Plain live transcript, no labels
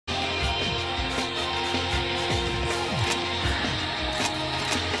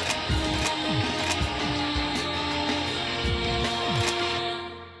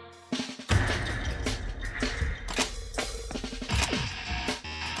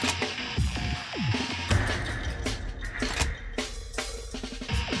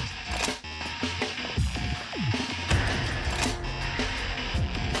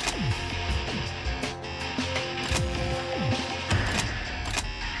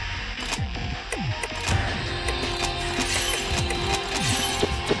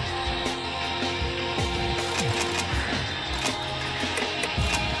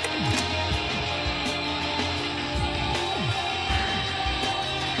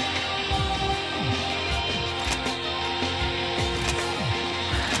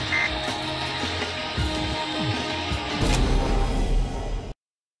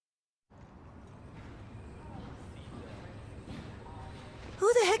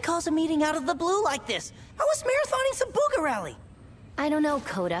calls a meeting out of the blue like this? I was marathoning some booga rally. I don't know,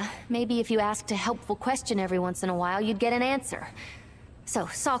 Coda. Maybe if you asked a helpful question every once in a while, you'd get an answer. So,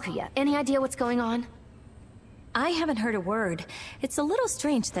 Sakuya, any idea what's going on? I haven't heard a word. It's a little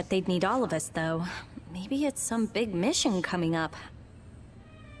strange that they'd need all of us, though. Maybe it's some big mission coming up.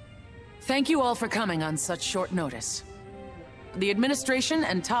 Thank you all for coming on such short notice. The administration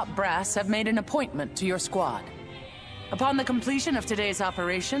and top brass have made an appointment to your squad. Upon the completion of today's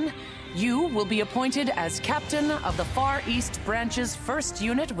operation, you will be appointed as captain of the Far East Branch's 1st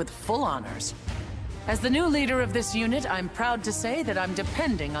unit with full honors. As the new leader of this unit, I'm proud to say that I'm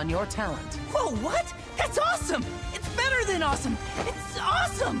depending on your talent. Whoa, what? That's awesome! It's better than awesome! It's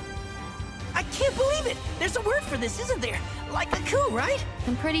awesome! I can't believe it! There's a word for this, isn't there? Like a coup, right?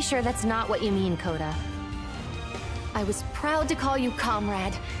 I'm pretty sure that's not what you mean, Coda. I was proud to call you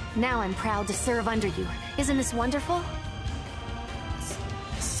comrade. Now I'm proud to serve under you. Isn't this wonderful?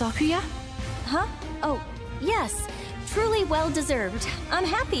 Sakuya? Huh? Oh, yes. Truly well-deserved. I'm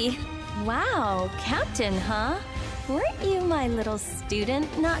happy. Wow, Captain, huh? Weren't you my little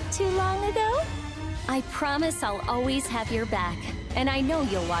student not too long ago? I promise I'll always have your back, and I know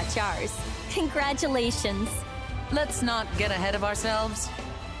you'll watch ours. Congratulations. Let's not get ahead of ourselves.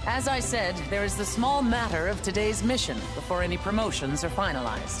 As I said, there is the small matter of today's mission before any promotions are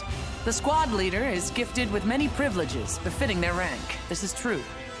finalized. The squad leader is gifted with many privileges befitting their rank. This is true.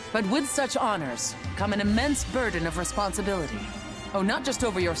 But with such honors come an immense burden of responsibility. Oh, not just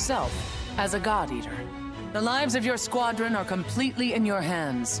over yourself, as a God Eater. The lives of your squadron are completely in your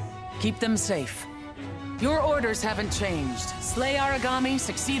hands. Keep them safe. Your orders haven't changed. Slay Aragami,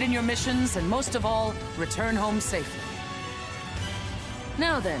 succeed in your missions, and most of all, return home safely.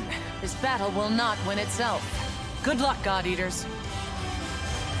 Now then, this battle will not win itself. Good luck, God Eaters.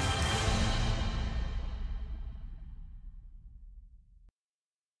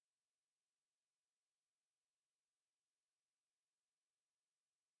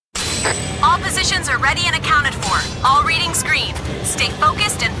 All positions are ready and accounted for. All readings green. Stay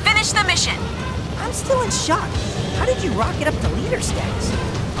focused and finish the mission. I'm still in shock. How did you rocket up to leader status?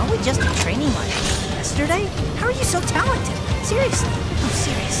 Aren't we just in training like yesterday? How are you so talented? Seriously. I'm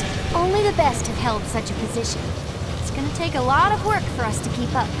serious. Only the best have held such a position. It's gonna take a lot of work for us to keep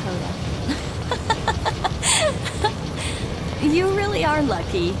up, Coda. You really are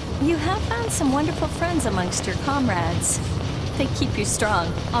lucky. You have found some wonderful friends amongst your comrades. They keep you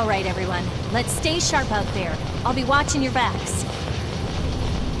strong. All right, everyone. Let's stay sharp out there. I'll be watching your backs.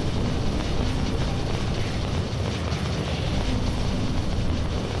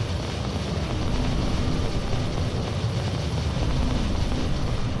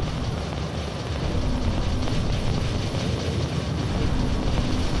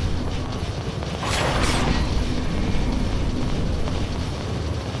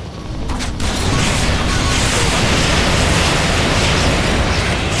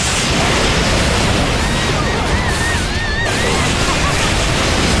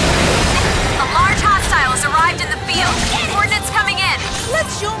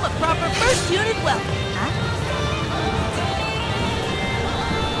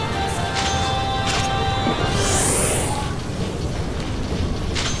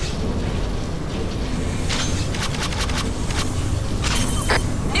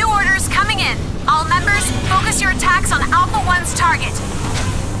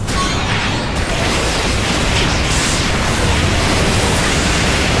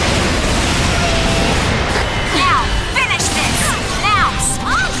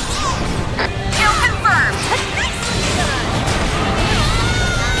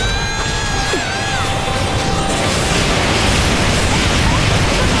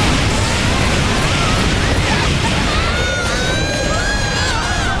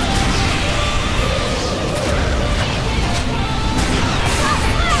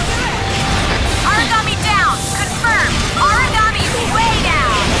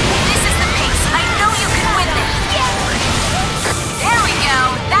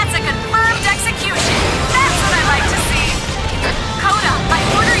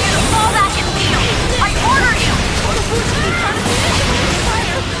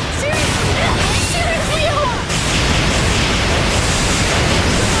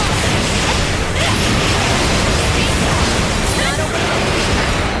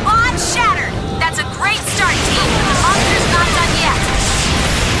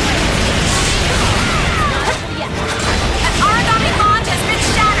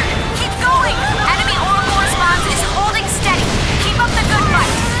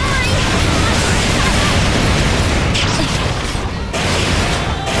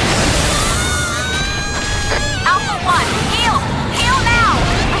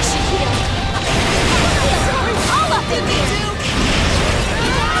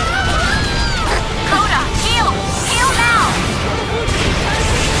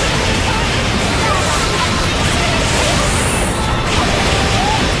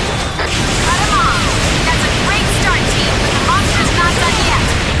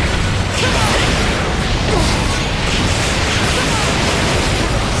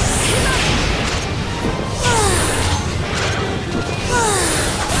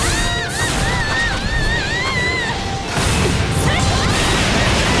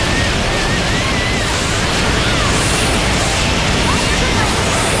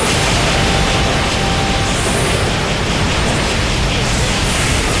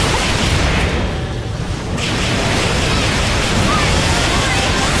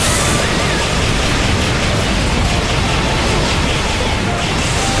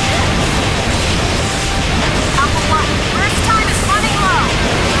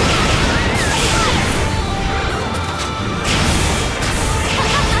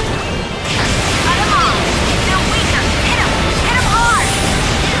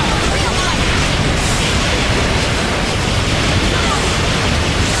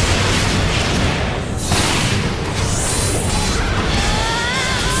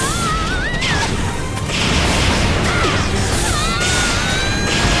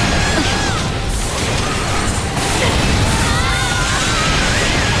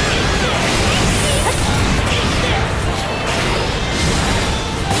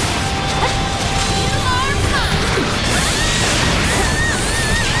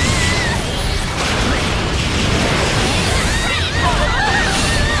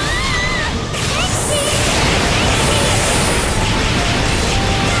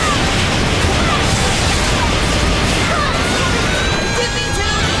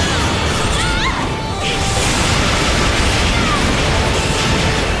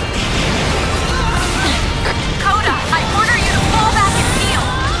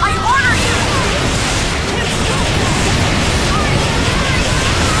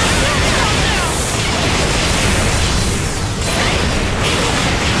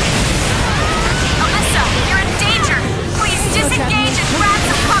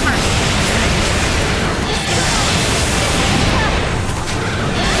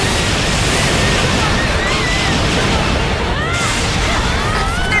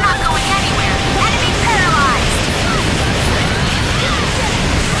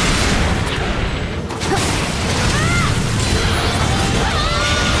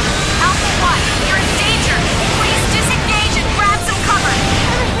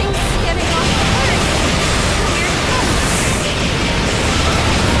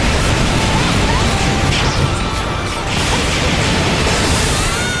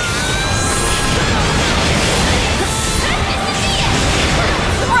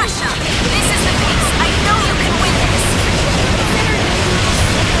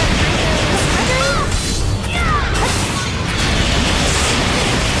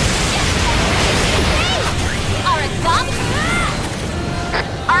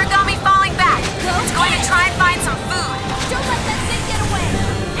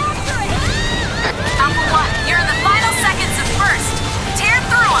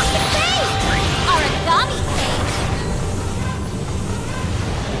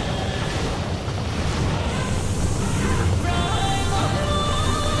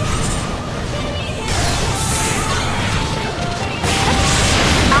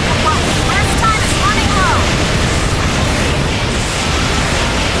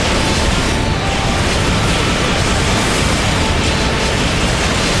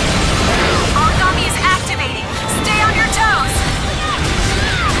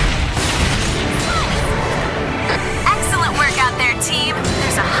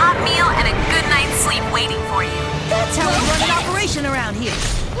 around here.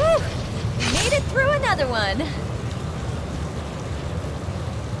 Woo! We made it through another one.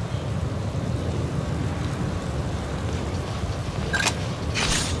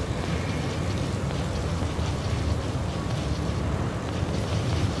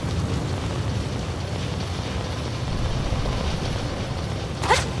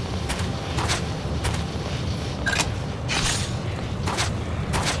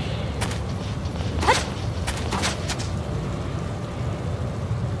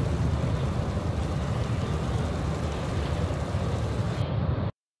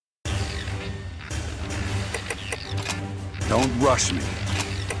 Don't rush me.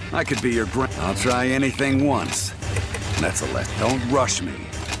 I could be your I'll try anything once. That's a Don't rush me.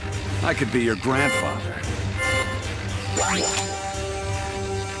 I could be your grandfather.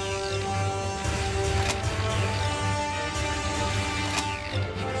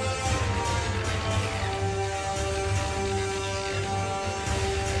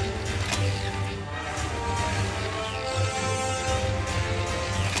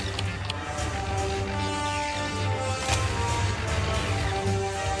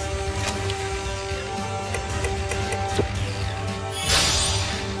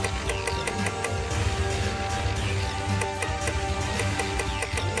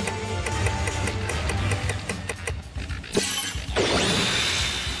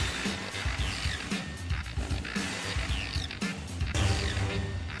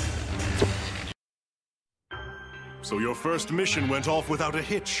 So your first mission went off without a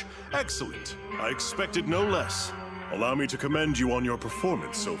hitch. Excellent. I expected no less. Allow me to commend you on your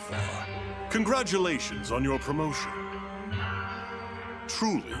performance so far. Congratulations on your promotion.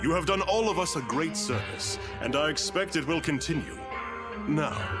 Truly, you have done all of us a great service, and I expect it will continue.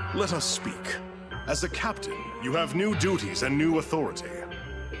 Now, let us speak. As a captain, you have new duties and new authority.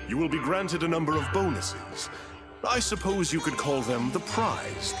 You will be granted a number of bonuses. I suppose you could call them the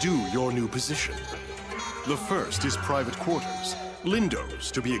prize due your new position. The first is private quarters,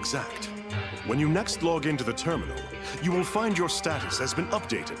 Lindow's to be exact. When you next log into the terminal, you will find your status has been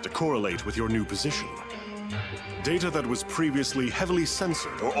updated to correlate with your new position. Data that was previously heavily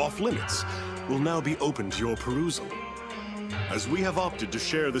censored or off-limits will now be open to your perusal. As we have opted to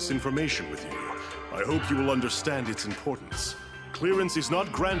share this information with you, I hope you will understand its importance. Clearance is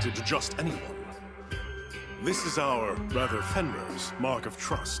not granted to just anyone. This is our, rather Fenrir's, mark of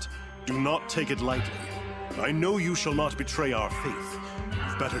trust. Do not take it lightly. I know you shall not betray our faith.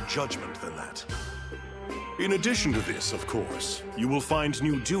 You've better judgment than that. In addition to this, of course, you will find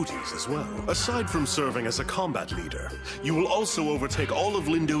new duties as well. Aside from serving as a combat leader, you will also overtake all of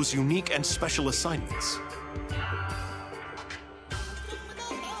Lindow's unique and special assignments.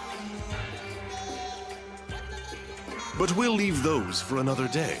 But we'll leave those for another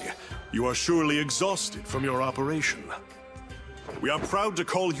day. You are surely exhausted from your operation. We are proud to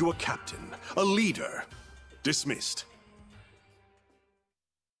call you a captain, a leader. Dismissed.